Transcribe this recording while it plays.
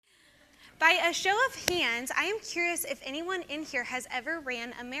By a show of hands, I am curious if anyone in here has ever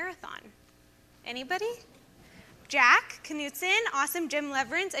ran a marathon. Anybody? Jack Knutson, awesome. Jim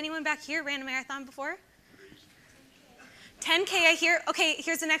Leverance. Anyone back here ran a marathon before? 10K, I hear. Okay,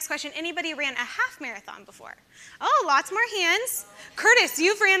 here's the next question. Anybody ran a half marathon before? Oh, lots more hands. Curtis,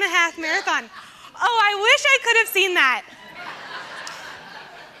 you've ran a half marathon. Oh, I wish I could have seen that.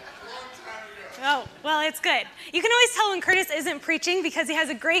 Oh, well, it's good. You can always tell when Curtis isn't preaching because he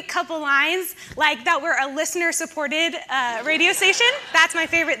has a great couple lines like that we're a listener-supported radio station. That's my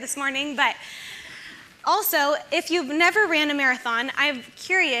favorite this morning. But also, if you've never ran a marathon, I'm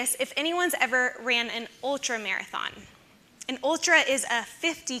curious if anyone's ever ran an ultra marathon. An ultra is a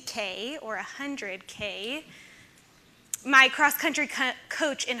 50K or 100K. My cross-country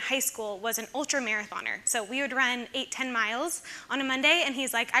coach in high school was an ultra marathoner. So we would run 8-10 miles on a Monday, and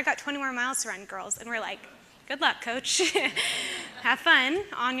he's like, I got 20 more miles to run, girls. And we're like, good luck, coach. Have fun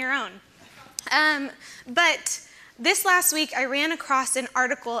on your own. But this last week, I ran across an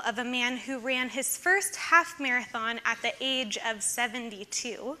article of a man who ran his first half marathon at the age of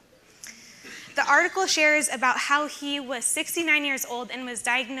 72. The article shares about how he was 69 years old and was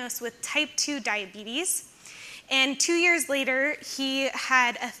diagnosed with type 2 diabetes. And 2 years later, he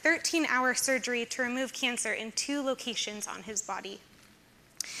had a 13-hour surgery to remove cancer in 2 locations on his body.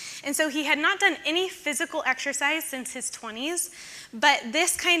 And so he had not done any physical exercise since his 20s, but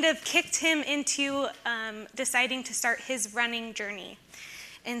this kind of kicked him into deciding to start his running journey.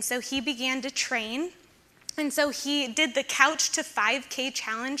 And so he began to train. And so he did the Couch to 5K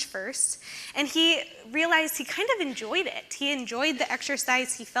challenge first, and he realized he kind of enjoyed it. He enjoyed the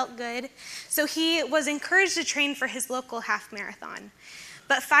exercise, he felt good. So he was encouraged to train for his local half marathon.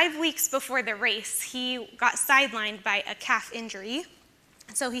 But 5 weeks before the race, he got sidelined by a calf injury,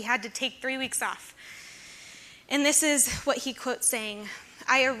 so he had to take 3 weeks off. And this is what he quotes saying,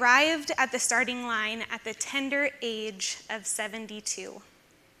 "I arrived at the starting line at the tender age of 72.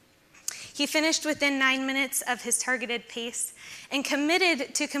 He finished within 9 minutes of his targeted pace and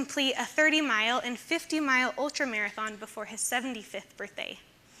committed to complete a 30-mile and 50-mile ultramarathon before his 75th birthday."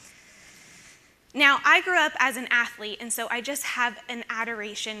 Now, I grew up as an athlete, and so I just have an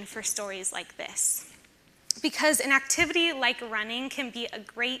adoration for stories like this, because an activity like running can be a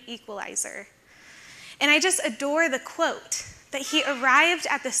great equalizer. And I just adore the quote that he arrived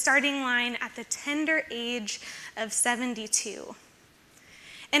at the starting line at the tender age of 72.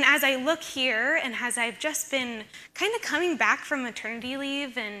 And as I look here, and as I've just been kind of coming back from maternity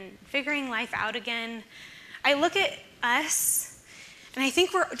leave and figuring life out again, I look at us, and I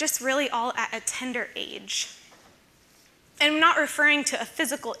think we're just really all at a tender age. And I'm not referring to a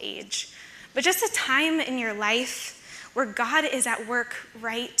physical age, but just a time in your life where God is at work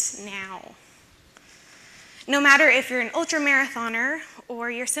right now. No matter if you're an ultramarathoner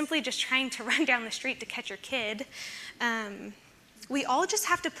or you're simply just trying to run down the street to catch your kid, we all just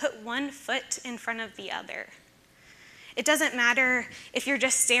have to put one foot in front of the other. It doesn't matter if you're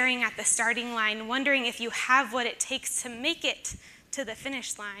just staring at the starting line, wondering if you have what it takes to make it to the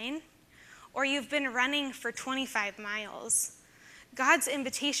finish line, or you've been running for 25 miles. God's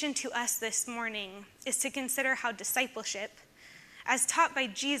invitation to us this morning is to consider how discipleship, as taught by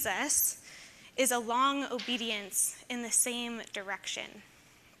Jesus, is a long obedience in the same direction.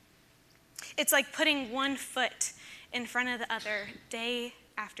 It's like putting one foot in front of the other day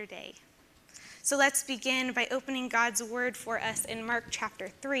after day. So let's begin by opening God's word for us in Mark chapter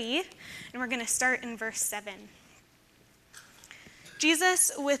 3, and we're going to start in verse 7.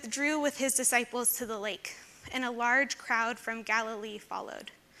 Jesus withdrew with his disciples to the lake, and a large crowd from Galilee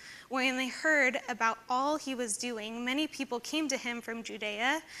followed. When they heard about all he was doing, many people came to him from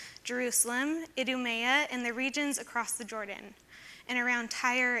Judea, Jerusalem, Idumea, and the regions across the Jordan, and around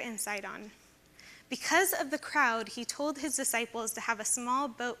Tyre and Sidon. Because of the crowd, he told his disciples to have a small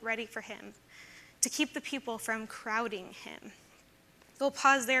boat ready for him, to keep the people from crowding him. We'll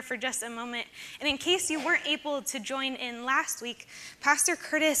pause there for just a moment. And in case you weren't able to join in last week, Pastor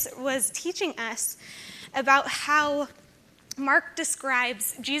Curtis was teaching us about how Mark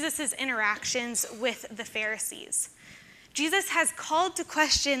describes Jesus' interactions with the Pharisees. Jesus has called to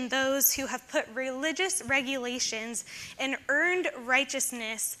question those who have put religious regulations and earned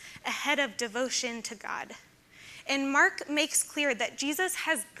righteousness ahead of devotion to God. And Mark makes clear that Jesus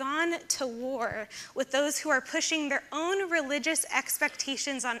has gone to war with those who are pushing their own religious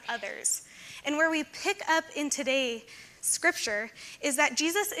expectations on others. And where we pick up in today's scripture is that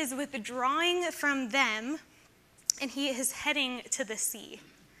Jesus is withdrawing from them, and he is heading to the sea.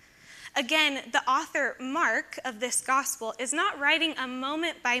 Again, the author, Mark, of this gospel is not writing a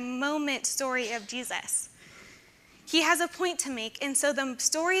moment-by-moment story of Jesus. He has a point to make, and so the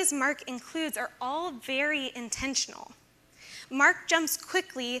stories Mark includes are all very intentional. Mark jumps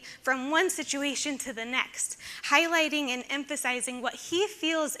quickly from one situation to the next, highlighting and emphasizing what he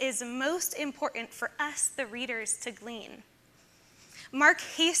feels is most important for us, the readers, to glean. Mark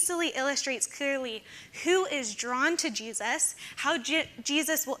hastily illustrates clearly who is drawn to Jesus, how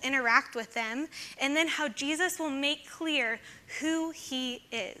Jesus will interact with them, and then how Jesus will make clear who he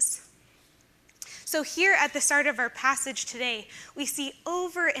is. So here at the start of our passage today, we see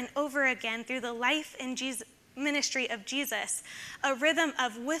over and over again through the life and ministry of Jesus, a rhythm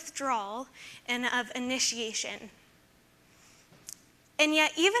of withdrawal and of initiation. And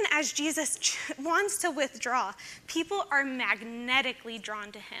yet, even as Jesus wants to withdraw, people are magnetically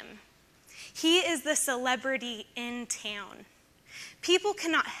drawn to him. He is the celebrity in town. People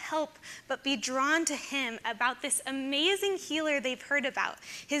cannot help but be drawn to him about this amazing healer they've heard about.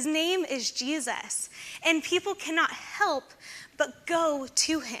 His name is Jesus, and people cannot help but go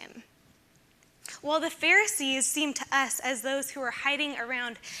to him. While the Pharisees seem to us as those who are hiding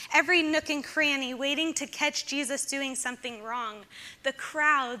around every nook and cranny, waiting to catch Jesus doing something wrong, the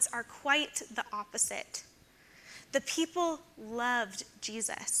crowds are quite the opposite. The people loved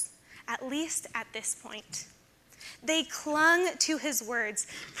Jesus, at least at this point. They clung to his words,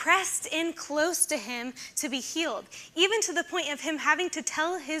 pressed in close to him to be healed, even to the point of him having to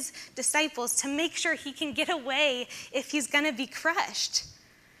tell his disciples to make sure he can get away if he's going to be crushed.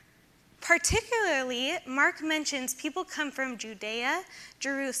 Particularly, Mark mentions people come from Judea,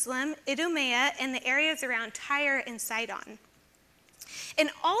 Jerusalem, Idumea, and the areas around Tyre and Sidon.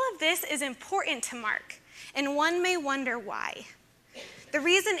 And all of this is important to Mark, and one may wonder why. The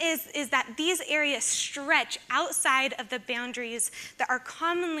reason is that these areas stretch outside of the boundaries that are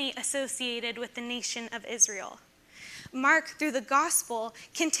commonly associated with the nation of Israel. Mark, through the gospel,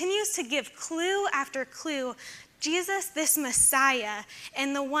 continues to give clue after clue Jesus, this Messiah,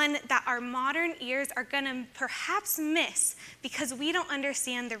 and the one that our modern ears are going to perhaps miss because we don't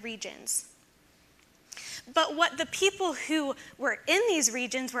understand the regions. But what the people who were in these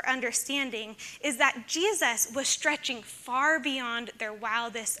regions were understanding is that Jesus was stretching far beyond their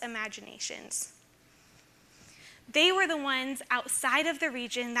wildest imaginations. They were the ones outside of the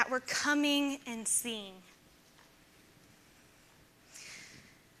region that were coming and seeing.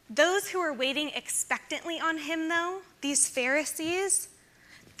 Those who were waiting expectantly on him, though, these Pharisees,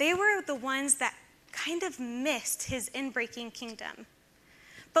 they were the ones that kind of missed his inbreaking kingdom.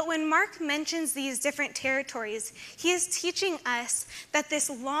 But when Mark mentions these different territories, he is teaching us that this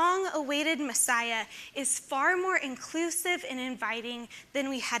long-awaited Messiah is far more inclusive and inviting than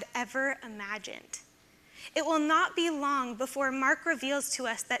we had ever imagined. It will not be long before Mark reveals to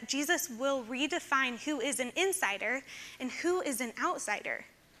us that Jesus will redefine who is an insider and who is an outsider.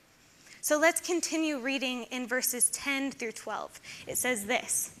 So let's continue reading in verses 10 through 12. It says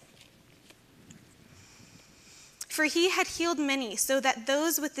this: "For he had healed many, so that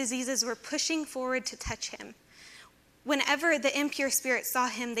those with diseases were pushing forward to touch him. Whenever the impure spirits saw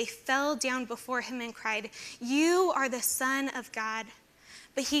him, they fell down before him and cried, 'You are the Son of God.'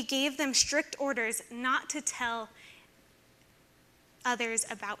 But he gave them strict orders not to tell others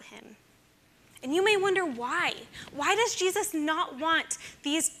about him." And you may wonder why. Why does Jesus not want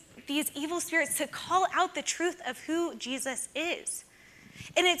these evil spirits to call out the truth of who Jesus is?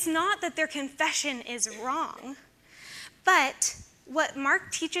 And it's not that their confession is wrong, but what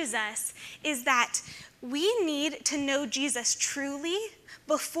Mark teaches us is that we need to know Jesus truly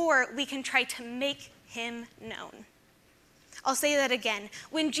before we can try to make him known. I'll say that again.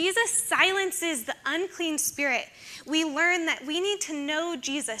 When Jesus silences the unclean spirit, we learn that we need to know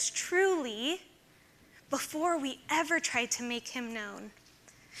Jesus truly before we ever try to make him known.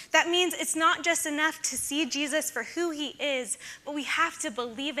 That means it's not just enough to see Jesus for who he is, but we have to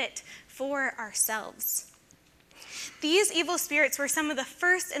believe it for ourselves. These evil spirits were some of the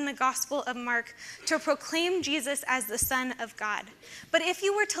first in the Gospel of Mark to proclaim Jesus as the Son of God. But if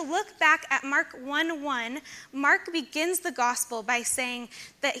you were to look back at Mark 1:1, Mark begins the Gospel by saying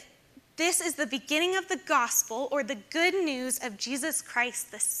that this is the beginning of the Gospel, or the good news of Jesus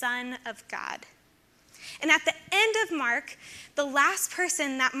Christ, the Son of God. And at the end of Mark, the last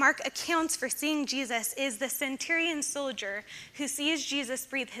person that Mark accounts for seeing Jesus is the centurion soldier who sees Jesus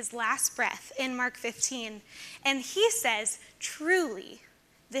breathe his last breath in Mark 15. And he says, "Truly,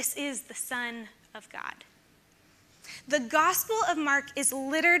 this is the Son of God." The Gospel of Mark is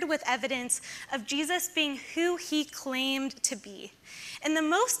littered with evidence of Jesus being who he claimed to be. And the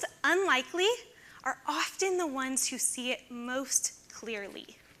most unlikely are often the ones who see it most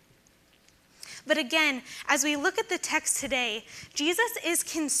clearly. But again, as we look at the text today, Jesus is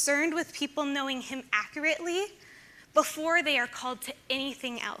concerned with people knowing him accurately, before they are called to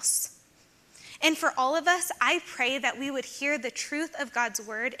anything else. And for all of us, I pray that we would hear the truth of God's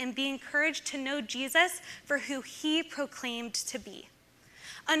word and be encouraged to know Jesus for who he proclaimed to be.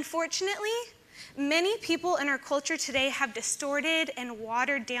 Unfortunately, many people in our culture today have distorted and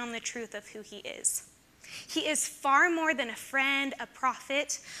watered down the truth of who he is. He is far more than a friend, a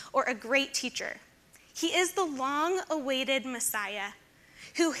prophet, or a great teacher. He is the long-awaited Messiah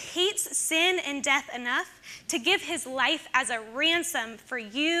who hates sin and death enough to give his life as a ransom for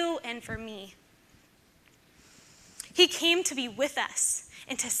you and for me. He came to be with us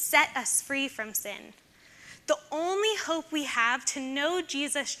and to set us free from sin. The only hope we have to know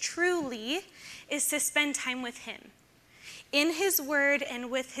Jesus truly is to spend time with him, in his word and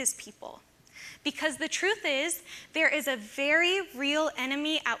with his people. Because the truth is, there is a very real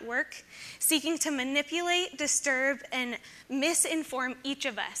enemy at work seeking to manipulate, disturb, and misinform each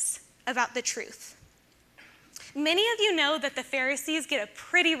of us about the truth. Many of you know that the Pharisees get a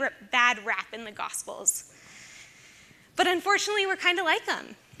pretty bad rap in the Gospels. But unfortunately, we're kind of like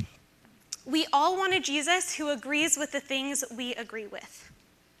them. We all want a Jesus who agrees with the things we agree with.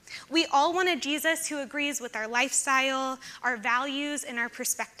 We all want a Jesus who agrees with our lifestyle, our values, and our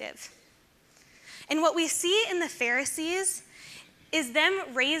perspective. And what we see in the Pharisees is them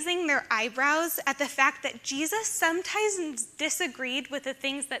raising their eyebrows at the fact that Jesus sometimes disagreed with the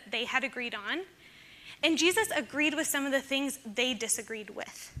things that they had agreed on, and Jesus agreed with some of the things they disagreed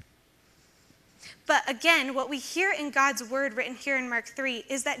with. But again, what we hear in God's word written here in Mark 3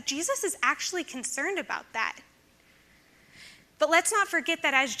 is that Jesus is actually concerned about that. But let's not forget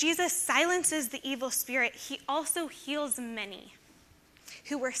that as Jesus silences the evil spirit, he also heals many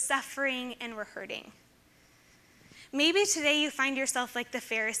who were suffering and were hurting. Maybe today you find yourself like the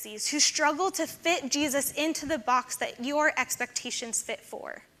Pharisees who struggle to fit Jesus into the box that your expectations fit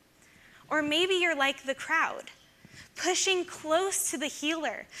for. Or maybe you're like the crowd, pushing close to the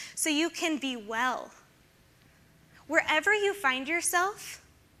healer so you can be well. Wherever you find yourself,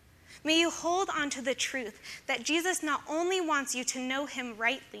 may you hold on to the truth that Jesus not only wants you to know him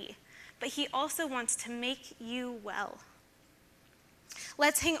rightly, but he also wants to make you well.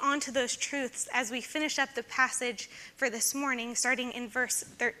 Let's hang on to those truths as we finish up the passage for this morning, starting in verse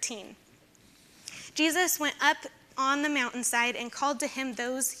 13. Jesus went up on the mountainside and called to him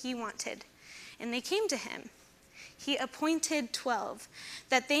those he wanted, and they came to him. He appointed 12,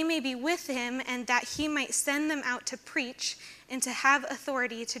 that they may be with him and that he might send them out to preach and to have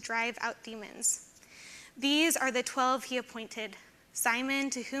authority to drive out demons. These are the 12 he appointed: Simon,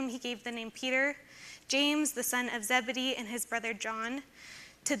 to whom he gave the name Peter, James, the son of Zebedee, and his brother John.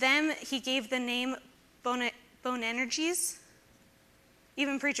 To them he gave the name Boanerges.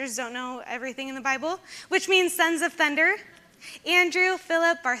 Even preachers don't know everything in the Bible, which means sons of thunder. Andrew,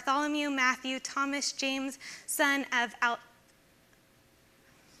 Philip, Bartholomew, Matthew, Thomas, James, son of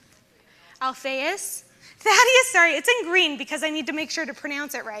Alphaeus. Thaddeus, sorry, it's in green because I need to make sure to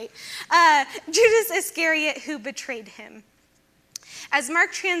pronounce it right. Judas Iscariot, who betrayed him. As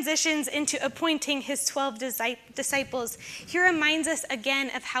Mark transitions into appointing his 12 disciples, he reminds us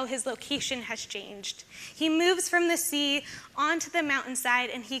again of how his location has changed. He moves from the sea onto the mountainside,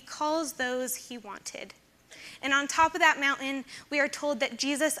 and he calls those he wanted. And on top of that mountain, we are told that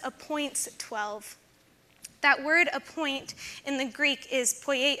Jesus appoints 12. That word appoint in the Greek is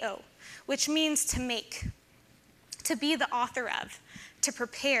poieo, which means to make, to be the author of, to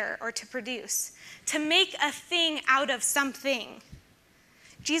prepare or to produce, to make a thing out of something.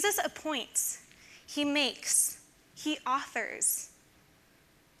 Jesus appoints, he makes, he authors.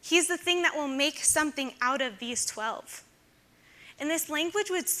 He's the thing that will make something out of these 12. And this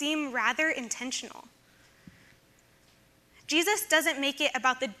language would seem rather intentional. Jesus doesn't make it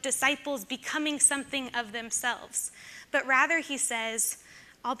about the disciples becoming something of themselves, but rather he says,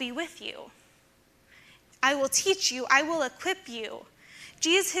 I'll be with you. I will teach you. I will equip you.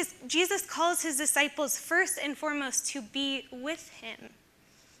 Jesus calls his disciples first and foremost to be with him.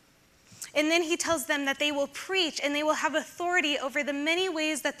 And then he tells them that they will preach and they will have authority over the many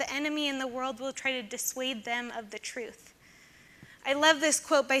ways that the enemy in the world will try to dissuade them of the truth. I love this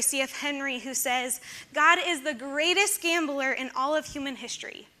quote by C.F. Henry, who says, God is the greatest gambler in all of human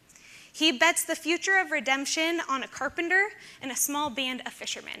history. He bets the future of redemption on a carpenter and a small band of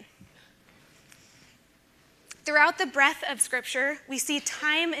fishermen. Throughout the breadth of Scripture, we see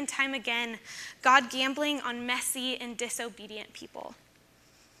time and time again God gambling on messy and disobedient people.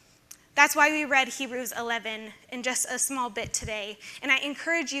 That's why we read Hebrews 11 in just a small bit today, and I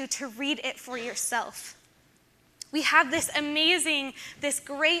encourage you to read it for yourself. We have this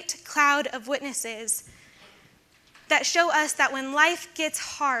great cloud of witnesses that show us that when life gets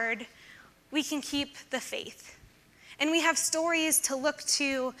hard, we can keep the faith. And we have stories to look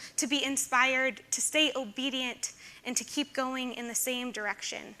to be inspired, to stay obedient, and to keep going in the same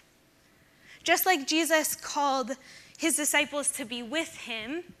direction. Just like Jesus called his disciples to be with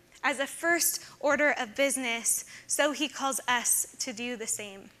him as a first order of business, so he calls us to do the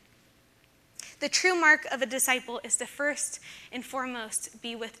same. The true mark of a disciple is to first and foremost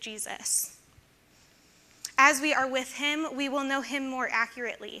be with Jesus. As we are with him, we will know him more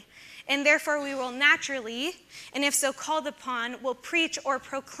accurately, and therefore we will naturally, and if so called upon, will preach or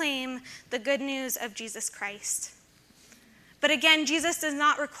proclaim the good news of Jesus Christ. But again, Jesus does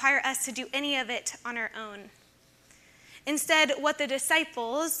not require us to do any of it on our own. Instead, what the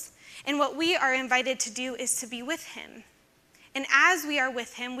disciples and what we are invited to do is to be with him. And as we are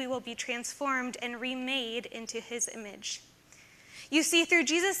with him, we will be transformed and remade into his image. You see, through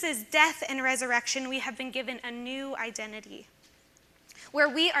Jesus' death and resurrection, we have been given a new identity, where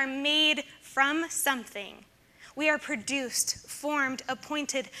we are made from something. We are produced, formed,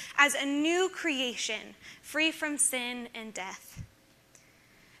 appointed as a new creation, free from sin and death.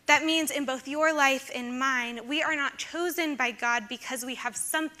 That means in both your life and mine, we are not chosen by God because we have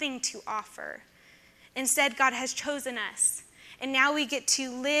something to offer. Instead, God has chosen us, and now we get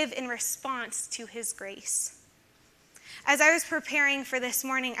to live in response to his grace. As I was preparing for this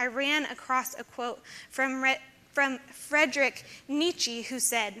morning, I ran across a quote from Friedrich Nietzsche, who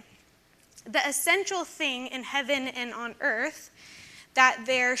said, "The essential thing in heaven and on earth, that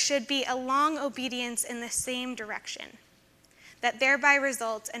there should be a long obedience in the same direction, that thereby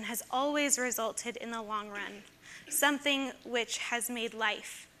results and has always resulted in the long run, something which has made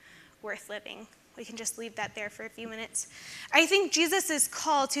life worth living." We can just leave that there for a few minutes. I think Jesus'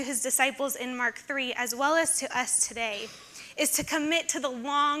 call to his disciples in Mark 3, as well as to us today, is to commit to the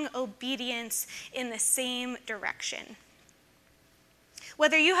long obedience in the same direction.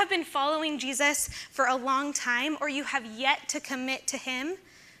 Whether you have been following Jesus for a long time or you have yet to commit to him,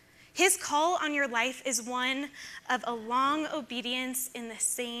 his call on your life is one of a long obedience in the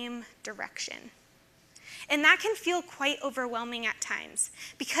same direction. And that can feel quite overwhelming at times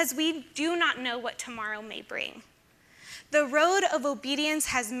because we do not know what tomorrow may bring. The road of obedience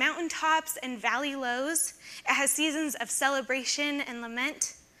has mountaintops and valley lows. It has seasons of celebration and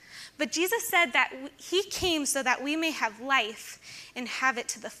lament. But Jesus said that he came so that we may have life and have it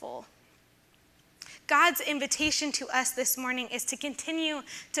to the full. God's invitation to us this morning is to continue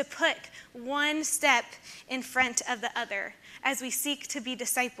to put one step in front of the other as we seek to be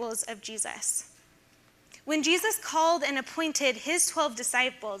disciples of Jesus. When Jesus called and appointed his 12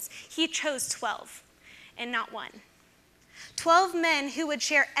 disciples, he chose 12 and not one. 12 men who would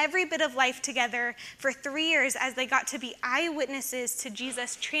share every bit of life together for 3 years as they got to be eyewitnesses to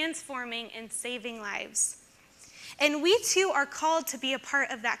Jesus transforming and saving lives. And we too are called to be a part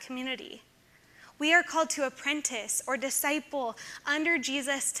of that community. We are called to apprentice or disciple under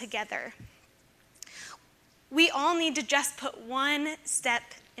Jesus together. We all need to just put one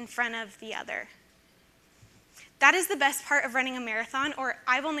step in front of the other. That is the best part of running a marathon, or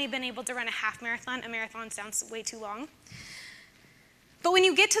I've only been able to run a half marathon. A marathon sounds way too long. But when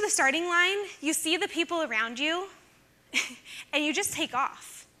you get to the starting line, you see the people around you, and you just take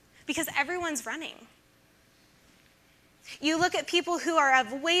off because everyone's running. You look at people who are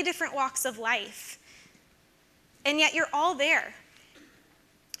of way different walks of life, and yet you're all there.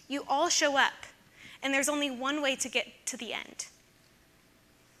 You all show up, and there's only one way to get to the end.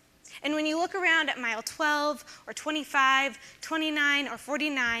 And when you look around at mile 12 or 25, 29 or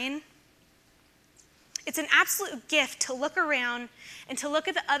 49, it's an absolute gift to look around and to look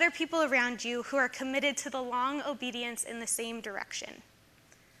at the other people around you who are committed to the long obedience in the same direction.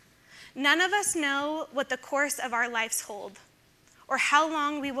 None of us know what the course of our lives hold or how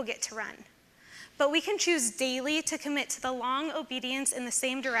long we will get to run. But we can choose daily to commit to the long obedience in the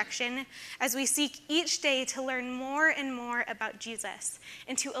same direction as we seek each day to learn more and more about Jesus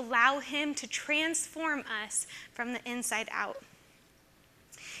and to allow him to transform us from the inside out.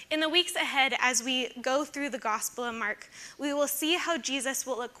 In the weeks ahead, as we go through the Gospel of Mark, we will see how Jesus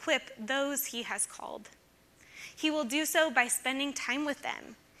will equip those he has called. He will do so by spending time with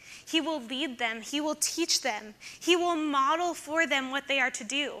them. He will lead them. He will teach them. He will model for them what they are to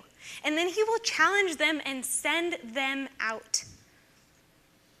do. And then he will challenge them and send them out.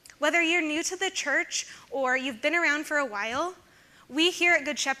 Whether you're new to the church or you've been around for a while, we here at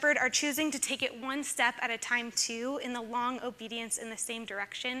Good Shepherd are choosing to take it one step at a time too in the long obedience in the same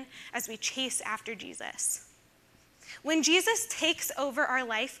direction as we chase after Jesus. When Jesus takes over our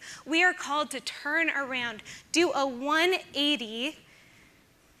life, we are called to turn around, do a 180,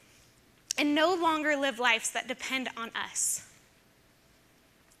 and no longer live lives that depend on us.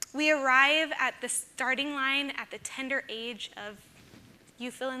 We arrive at the starting line at the tender age of you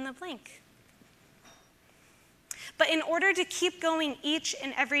fill in the blank. But in order to keep going each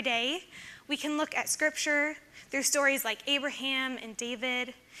and every day, we can look at Scripture through stories like Abraham and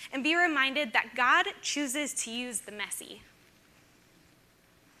David and be reminded that God chooses to use the messy.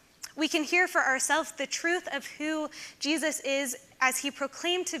 We can hear for ourselves the truth of who Jesus is as he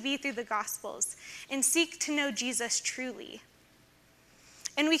proclaimed to be through the Gospels and seek to know Jesus truly.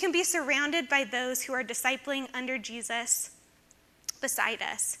 And we can be surrounded by those who are discipling under Jesus beside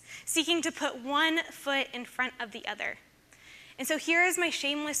us, seeking to put one foot in front of the other. And so here is my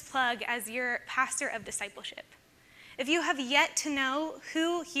shameless plug as your pastor of discipleship. If you have yet to know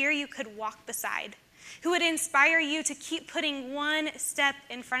who here you could walk beside, who would inspire you to keep putting one step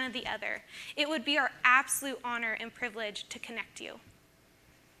in front of the other, it would be our absolute honor and privilege to connect you.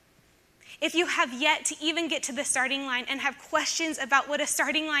 If you have yet to even get to the starting line and have questions about what a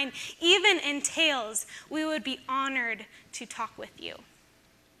starting line even entails, we would be honored to talk with you.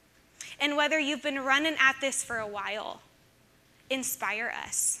 And whether you've been running at this for a while, inspire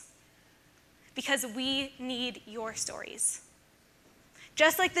us, because we need your stories.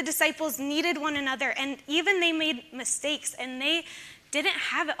 Just like the disciples needed one another, and even they made mistakes, and they didn't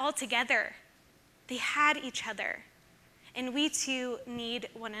have it all together. They had each other. And we too need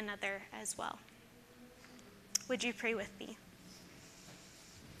one another as well. Would you pray with me?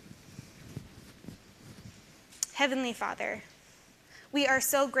 Heavenly Father, we are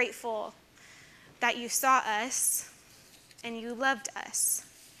so grateful that you saw us and you loved us,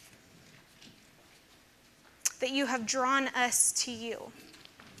 that you have drawn us to you.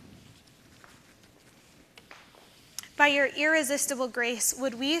 By your irresistible grace,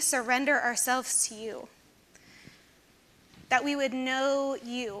 would we surrender ourselves to you? That we would know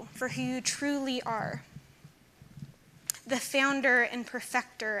you for who you truly are, the founder and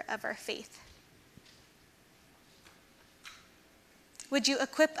perfecter of our faith. Would you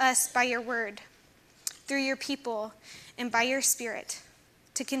equip us by your word, through your people, and by your Spirit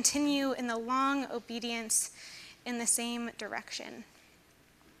to continue in the long obedience in the same direction?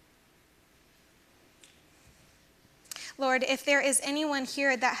 Lord, if there is anyone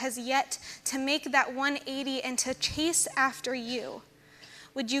here that has yet to make that 180 and to chase after you,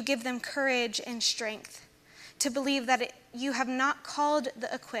 would you give them courage and strength to believe that you have not called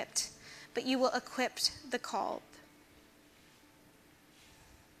the equipped, but you will equip the called.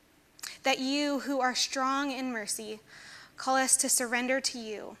 That you, who are strong in mercy, call us to surrender to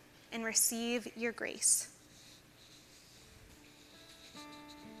you and receive your grace.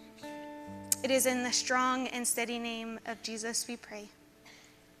 It is in the strong and steady name of Jesus we pray.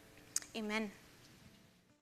 Amen.